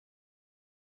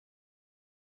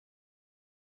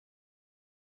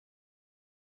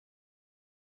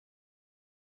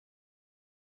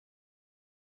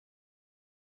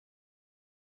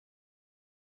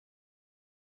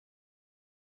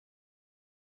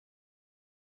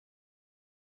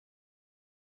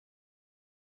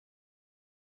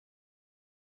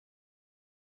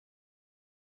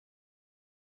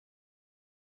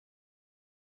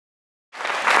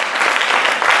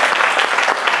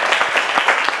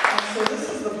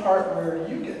part where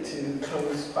you get to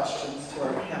pose questions to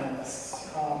our panelists.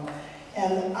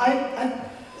 And I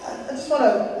just want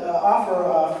to offer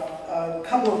a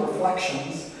couple of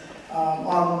reflections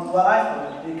on what I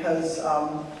heard, because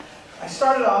I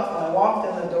started off, when I walked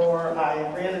in the door, I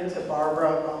ran into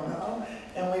Barbara Romo,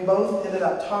 and we both ended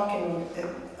up talking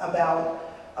about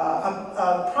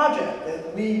a project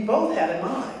that we both had in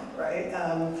mind, right?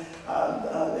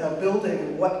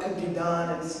 Building what could be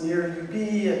done. It's near UB,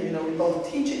 and we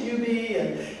both teach at UB,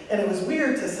 and it was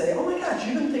weird to say, oh my gosh,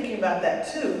 you've been thinking about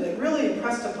that too. And it really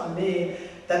impressed upon me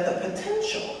that the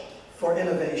potential for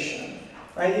innovation,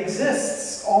 right,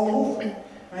 exists all over,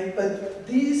 right? But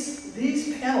these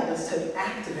panelists have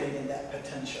activated that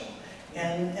potential.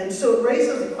 And so it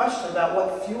raises a question about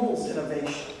what fuels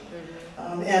innovation.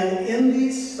 And in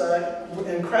these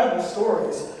incredible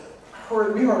stories,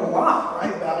 we heard a lot,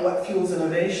 right, about what fuels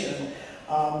innovation.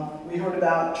 We heard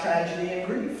about tragedy and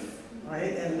grief,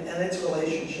 right, and its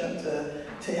relationship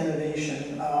to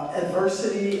innovation,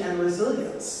 adversity and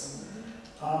resilience.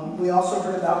 We also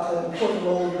heard about the important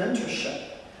role of mentorship,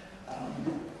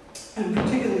 and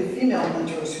particularly female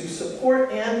mentors who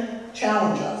support and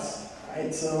challenge us,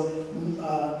 right? So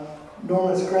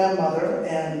Norma's grandmother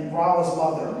and Rawa's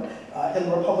mother in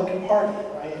the Republican Party,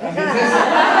 right? I mean,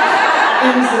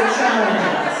 things that challenge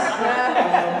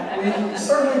us. We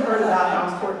certainly heard about how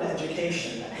important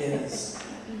education is.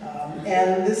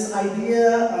 And this idea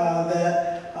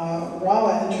that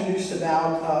Rawa introduced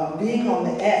about being on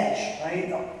the edge, right?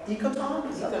 Ecoton?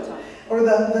 Is that Ecoton. Or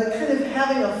the kind of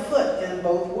having a foot in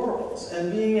both worlds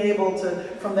and being able to,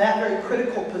 from that very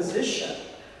critical position,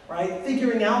 right,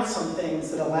 figuring out some things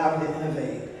that allow you to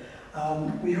innovate.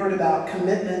 We heard about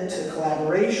commitment to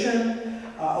collaboration,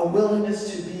 a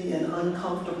willingness to be in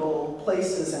uncomfortable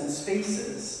places and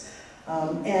spaces.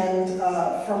 And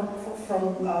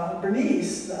from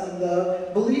Bernice, the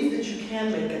belief that you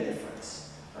can make a difference,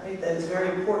 right? That it's very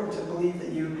important to believe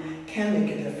that you can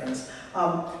make a difference.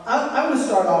 I want to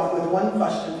start off with one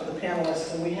question for the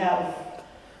panelists, and we have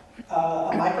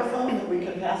a microphone that we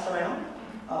can pass around.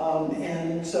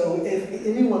 And so if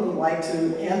anyone would like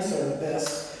to answer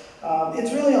this,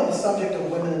 it's really on the subject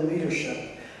of women in leadership.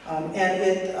 And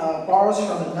it borrows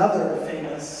from another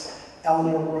famous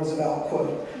Eleanor Roosevelt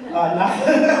quote.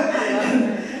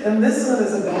 And this one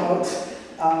is about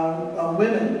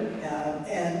women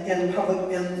in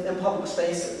public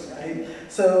spaces, right?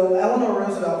 So Eleanor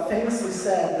Roosevelt famously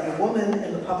said that a woman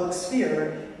in the public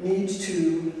sphere needs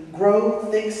to grow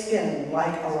thick skin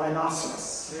like a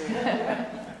rhinoceros.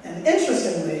 And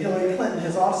interestingly, Hillary Clinton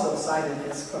has also cited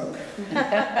this quote.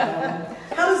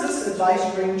 How does this advice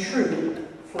ring true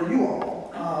for you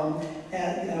all?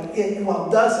 Well,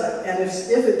 does it? And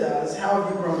if it does, how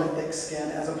have you grown a thick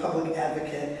skin as a public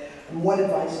advocate? And what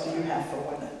advice do you have for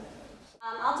women?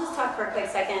 I'll just talk for a quick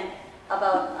second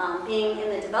about being in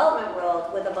the development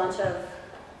world with a bunch of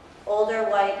older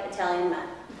white Italian men.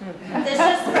 It's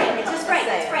just frank. It's just frank.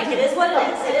 It's frank. It is what it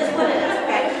is. It is what it is.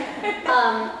 Okay.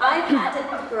 I've had to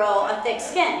grow a thick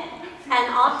skin,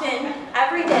 and often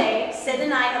every day, Sid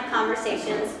and I have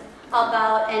conversations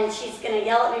about, and she's going to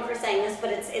yell at me for saying this, but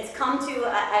it's come to.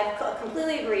 I've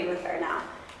completely agreed with her now.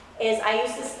 Is I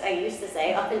used to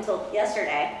say up until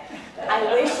yesterday, I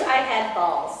wish I had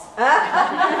balls.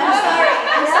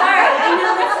 I'm sorry. I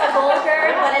know it's vulgar,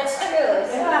 but it's true.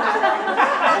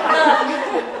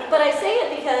 But I say it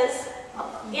because,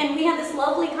 and we had this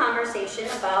lovely conversation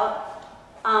about,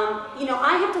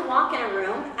 I have to walk in a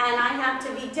room and I have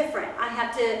to be different. I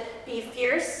have to be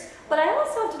fierce, but I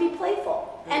also have to be playful.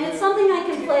 And it's something I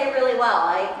can play really well.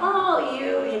 Like, oh,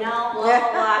 you know, blah,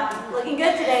 blah, blah. Looking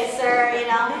good today, sir, you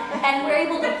know. And we're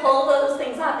able to pull those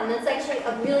things off. And it's actually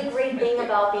a really great thing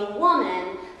about being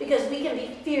woman, because we can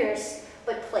be fierce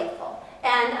but playful.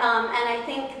 And I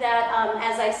think that,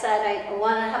 as I said, I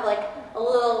want to have like a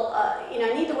little,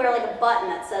 I need to wear like a button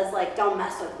that says like, don't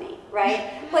mess with me,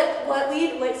 right? But what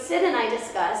Sid and I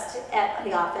discussed at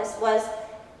the office was,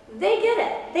 they get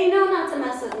it. They know not to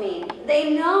mess with me.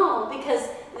 They know, because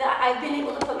I've been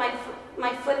able to put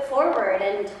my foot forward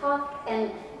and talk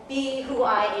and be who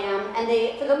I am, and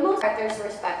they, for the most part, there's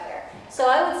respect there. So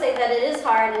I would say that it is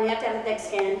hard, and you have to have a thick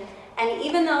skin. And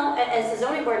even though, as a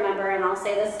zoning board member, and I'll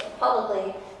say this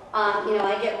publicly,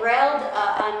 I get railed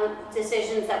on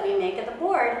decisions that we make at the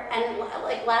board, and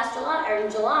like last July, or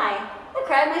in July, I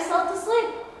cried myself to sleep.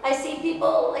 I see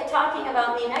people like talking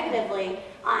about me negatively,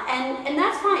 and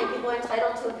that's fine. People are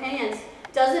entitled to opinions.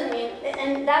 Doesn't mean,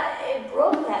 and that it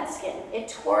broke that skin. It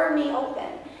tore me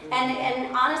open,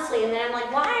 And honestly, and then I'm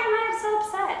like, why am I so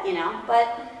upset, you know?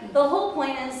 But the whole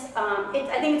point is,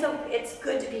 I think it's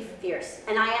good to be fierce.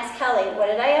 And I asked Kelly, what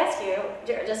did I ask you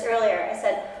just earlier? I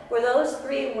said, were those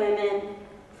 3 women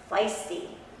feisty?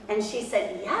 And she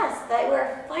said, yes, they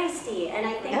were feisty. And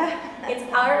I think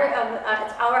it's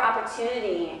our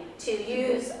opportunity to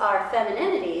use our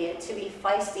femininity to be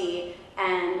feisty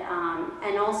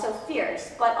and also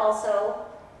fierce, but also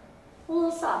a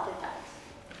little soft at times.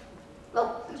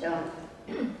 Oh, Joan.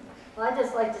 Well, I'd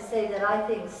just like to say that I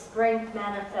think strength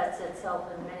manifests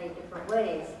itself in many different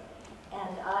ways.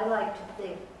 And I like to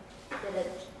think that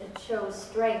it shows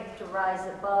strength to rise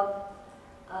above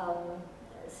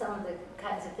some of the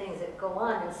kinds of things that go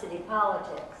on in city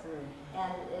politics.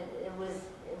 And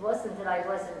it wasn't that I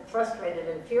wasn't frustrated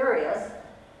and furious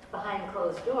behind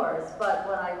closed doors, but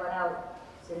when I went out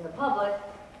in the public,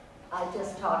 I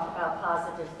just talked about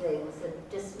positive things and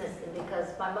dismissed them, because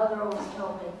my mother always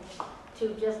told me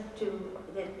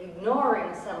that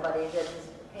ignoring somebody that is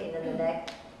a pain in the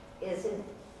neck is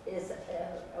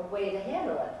a way to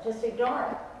handle it. Just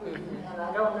ignore it. And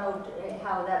I don't know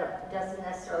how that doesn't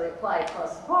necessarily apply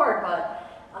across the board, but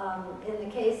in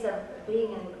the case of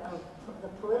being in the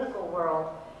political world,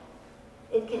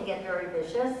 it can get very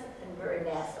vicious and very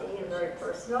nasty and very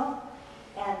personal.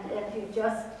 And if you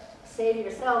just say to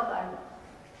yourself,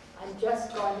 I'm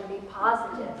just going to be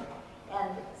positive.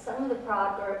 And some of the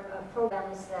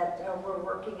programs that we're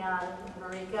working on,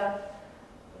 Marika,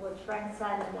 which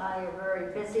Frankenstein and I are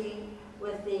very busy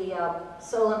with, the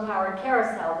solar-powered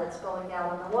carousel that's going down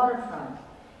on the waterfront.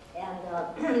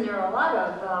 And there are a lot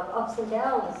of ups and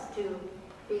downs to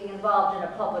being involved in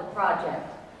a public project.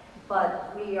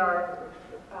 But we are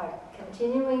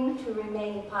continuing to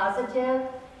remain positive,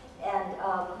 and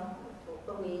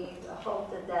we hope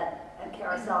that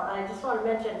carousel, and I just want to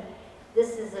mention,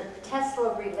 this is a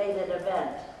Tesla-related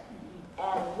event,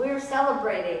 and we're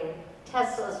celebrating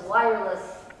Tesla's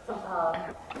wireless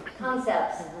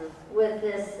concepts with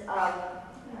this,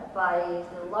 by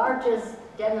the largest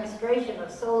demonstration of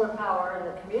solar power in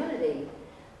the community.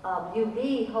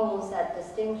 UB holds that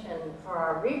distinction for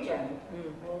our region. I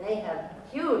mean, they have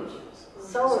huge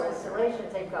solar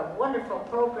installations. They've got wonderful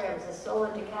programs, the solar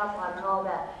decathlon and all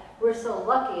that. We're so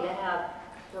lucky to have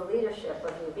the leadership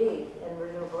of UB in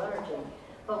renewable energy.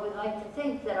 But we'd like to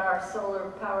think that our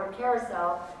solar-powered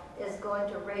carousel is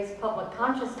going to raise public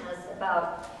consciousness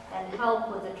about and help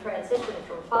with the transition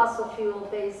from fossil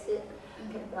fuel-based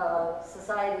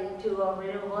society to a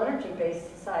renewable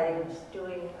energy-based society, which is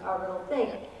doing our little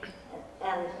thing.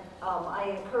 And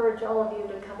I encourage all of you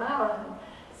to come out on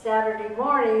Saturday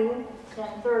morning,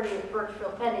 10:30 at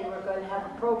Birchfield Penny. We're going to have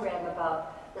a program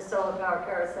about the solar power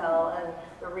carousel and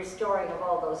the restoring of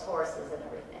all those horses and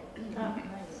everything. Oh,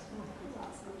 nice.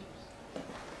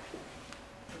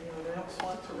 Anyone else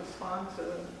want to respond to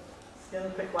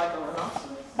skin pick like a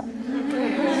rhinoceros?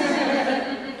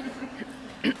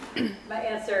 My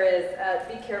answer is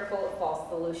be careful of false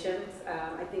solutions.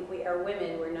 I think we are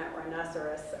women, we're not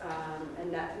rhinoceros.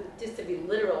 And that, just to be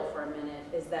literal for a minute,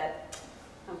 is that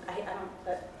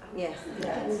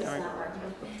it's just not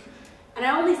working. And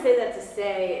I only say that to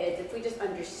say is if we just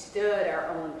understood our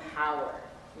own power.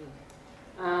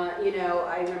 You know,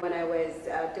 I remember when I was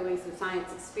doing some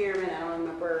science experiment, I don't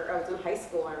remember, I was in high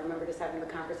school, I remember just having the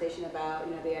conversation about,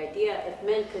 you know, the idea if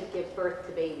men could give birth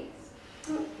to babies.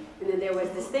 And then there was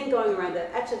this thing going around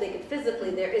that actually they could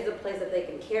physically, there is a place that they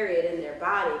can carry it in their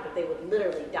body, but they would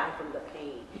literally die from the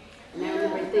pain. And I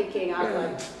remember thinking, I was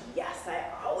like, yes, I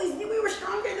always knew we were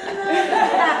stronger than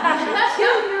that.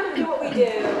 Children do what we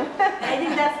do. I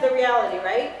think that's the reality,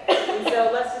 right? And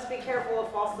so let's just be careful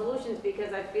of false solutions,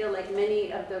 because I feel like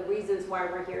many of the reasons why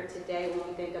we're here today, when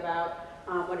we think about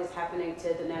what is happening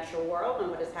to the natural world and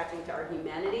what is happening to our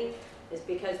humanity, is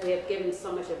because we have given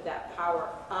so much of that power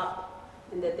up,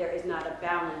 and that there is not a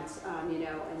balance. You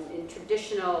know, in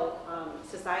traditional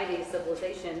societies,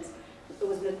 civilizations, it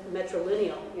was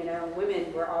matrilineal. You know,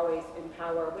 women were always in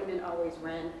power. Women always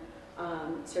ran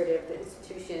sort of the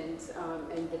institutions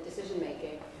and the decision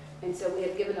making. And so we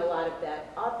have given a lot of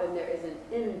that up, and there is an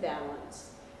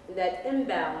imbalance. And that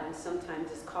imbalance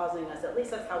sometimes is causing us, at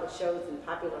least that's how it shows in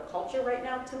popular culture right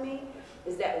now to me,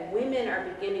 is that women are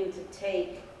beginning to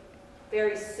take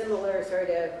very similar sort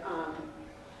of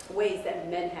ways that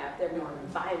men have. They're more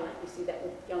violent. You see that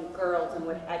with young girls and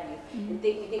what have you. And we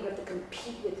think we have to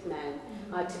compete with men,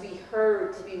 to be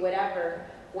heard, to be whatever,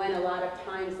 when a lot of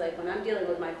times, like when I'm dealing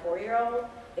with my 4-year-old,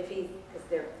 because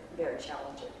they're very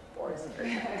challenging for us,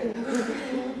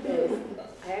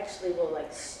 I actually will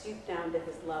like stoop down to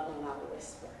his level and I'll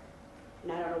whisper.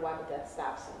 And I don't know why, but that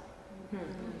stops him.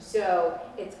 So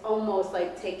it's almost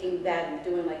like taking that and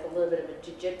doing like a little bit of a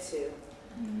jujitsu.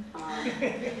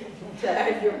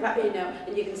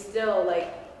 And you can still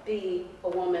like be a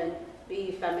woman,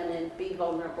 be feminine, be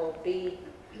vulnerable, be,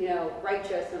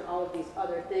 righteous and all of these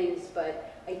other things.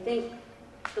 But I think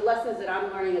the lessons that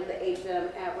I'm learning at the age that I'm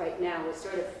at right now is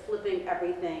sort of flipping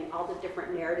everything, all the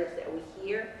different narratives that we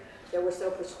hear, that we're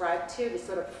so prescribed to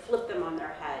sort of flip them on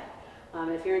their head.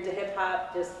 If you're into hip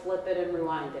hop, just flip it and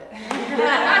rewind it.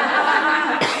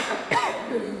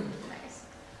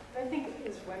 I think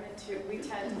as women too, we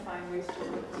tend to find ways to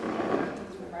work together,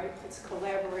 right? It's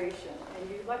collaboration, and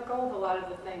you let go of a lot of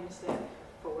the things that,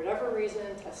 for whatever reason,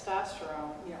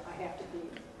 testosterone, I have to be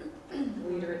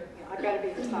leader. I've got to be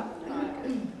at the top of the pile.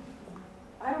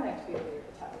 I don't have to be a leader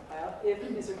at the top of the pile.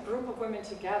 If as a group of women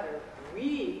together,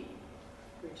 we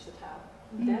reach the top,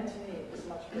 that to me is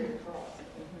much greater for us.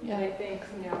 And I think,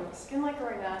 skin like a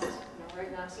rhinoceros,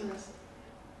 rhinoceros.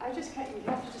 You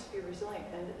have to just be resilient.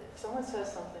 And if someone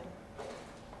says something,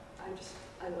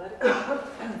 I let it go.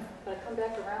 But I come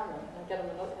back around them and I get them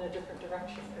in a different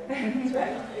direction.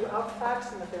 Right? You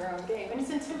outfox them at their own game. And it's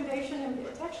intimidation, and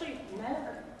it's actually men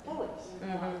are bullies in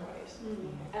a lot of ways.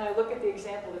 And I look at the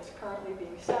example that's currently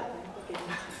being set, and I'm thinking,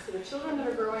 for the children that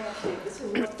are growing up today, this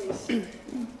is what they see.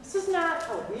 This is not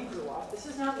how we grew up. This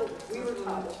is not what we were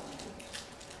taught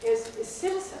as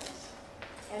citizens.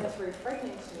 And it's very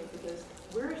frightening to me, because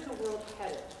where is the world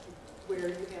headed where you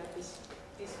have these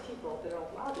people that are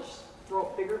allowed to throw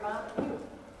a bigger bomb at you?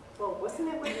 Well,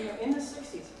 wasn't that what, in the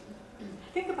 60s?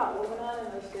 Think about what went on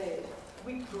in those days.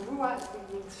 We grew up,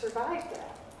 we survived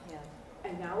that. Yeah.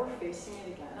 And now we're facing it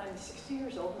again. I'm 60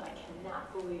 years old and I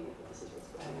cannot believe that this is what's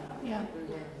going on. Yeah.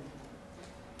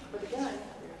 But again,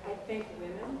 I think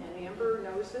women, and Amber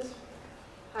knows this,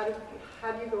 how do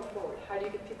you go forward? How do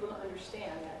you get people to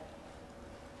understand that,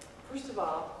 first of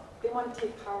all, they want to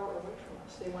take power away from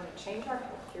us. They want to change our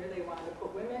healthcare. They want to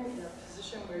put women in a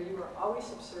position where you are always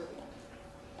subservient.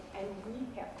 And we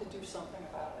have to do something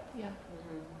about it. Yeah.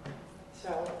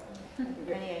 So,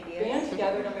 Any ideas? band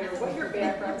together, no matter what your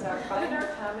backgrounds are, find our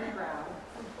common ground,